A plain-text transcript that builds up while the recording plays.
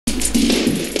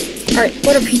Alright,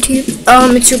 what up YouTube?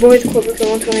 It's your boy, the Corporate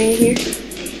 128 here.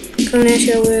 Coming at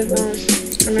you with,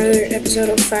 another episode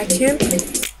of Fact Cam.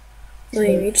 Let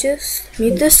me mute this,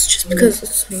 just because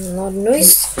it's making a lot of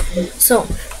noise. So,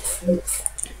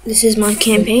 this is my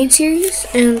campaign series,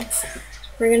 and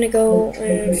we're gonna go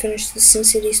and finish the Sin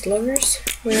City Sluggers.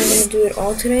 We're not gonna do it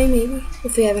all today, maybe,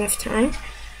 if we have enough time.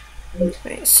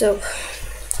 Alright, so,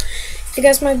 you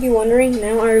guys might be wondering,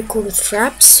 now I recorded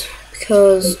Fraps,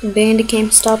 because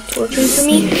Bandicam stopped working for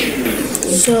me,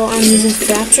 so I'm using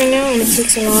Fraps right now, and it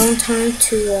takes a long time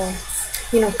to,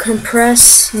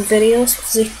 compress videos,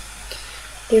 because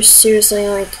they're seriously,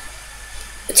 like,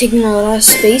 taking a lot of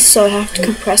space, so I have to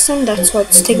compress them. That's why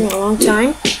it's taking a long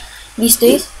time these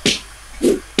days.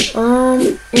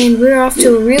 And we're off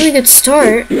to a really good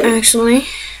start, actually.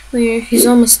 He's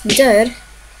almost dead.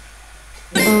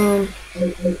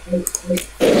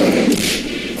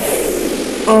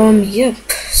 Yep,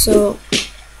 so,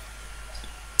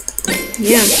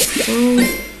 yeah,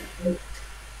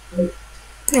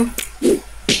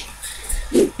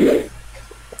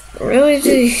 really,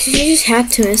 you just had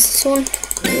to miss this one?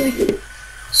 Really?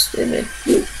 Stupid.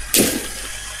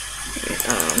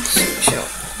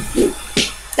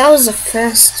 That was a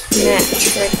fast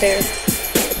match right there.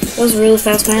 That was a really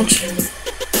fast match.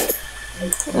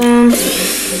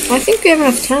 I think we have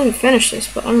enough time to finish this,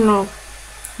 but I don't know.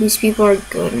 These people are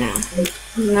good now.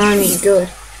 I mean good.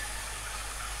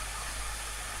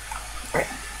 Alright,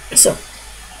 so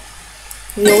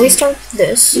we always start with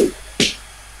this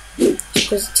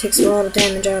because it takes a lot of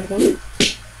damage out of them.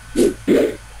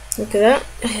 Look at that.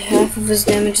 Half of his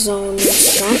damage is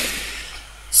almost gone.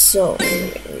 So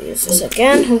we're gonna use this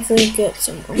again. Hopefully get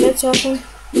some more hits off him.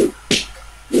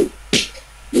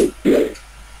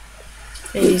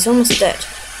 And he's almost dead.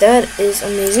 That is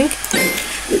amazing.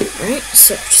 Alright,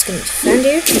 so we're just gonna defend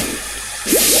here.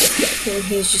 And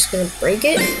he's just gonna break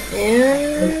it.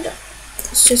 And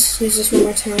let's just use this one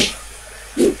more time.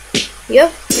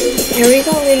 Yep. Here we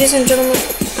go, ladies and gentlemen.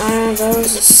 That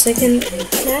was the second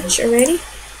match already.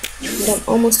 And I'm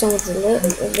almost done with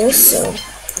this, so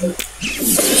let's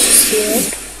just heal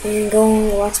up and go on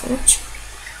the last match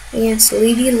against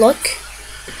Lady Luck.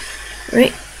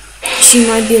 Right? She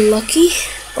might be lucky,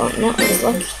 but not as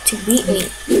lucky to beat me.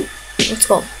 Let's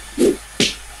go.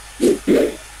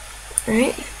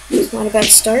 Alright, it's not a bad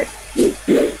start.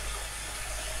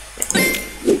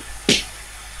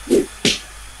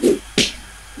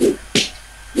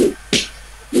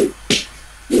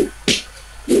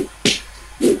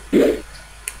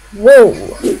 Whoa!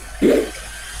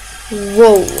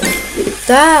 Whoa!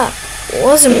 That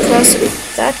was impressive.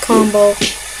 That combo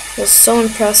was so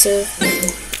impressive.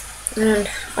 And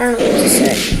I don't know what to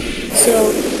say.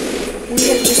 So, we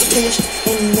have just finished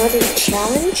another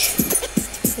challenge.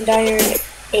 And I earned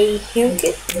a heal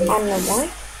kit. I don't know why. I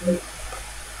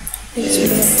think we're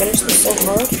gonna finish this so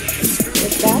hard.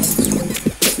 Really fast.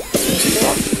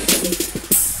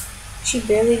 She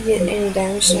barely did any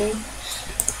damage to me.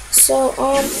 So,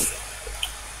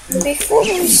 before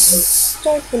we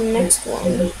start the next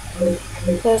one,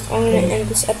 because I'm gonna end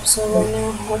this episode right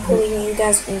now. Hopefully you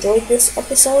guys enjoyed this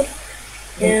episode.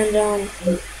 And,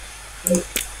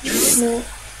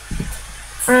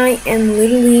 I am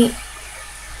literally,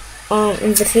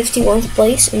 in the 51st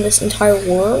place in this entire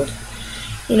world.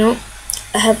 You know,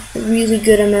 I have a really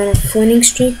good amount of winning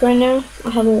streak right now.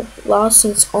 I haven't lost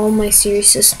since all my series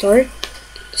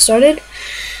started.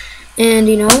 And,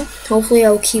 hopefully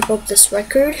I'll keep up this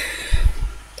record.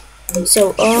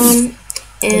 So, and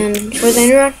for the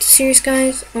interactive series,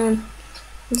 guys,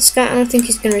 this guy, I don't think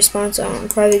he's gonna respond, so I'm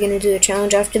probably gonna do a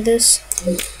challenge after this.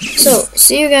 So,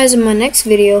 see you guys in my next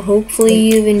video. Hopefully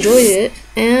you've enjoyed it.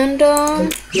 And,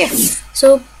 yeah.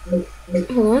 So, hold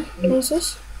on. What is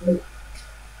this?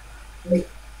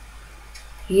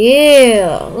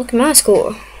 Yeah, look at my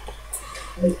score.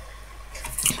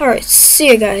 Alright, see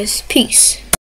you guys. Peace.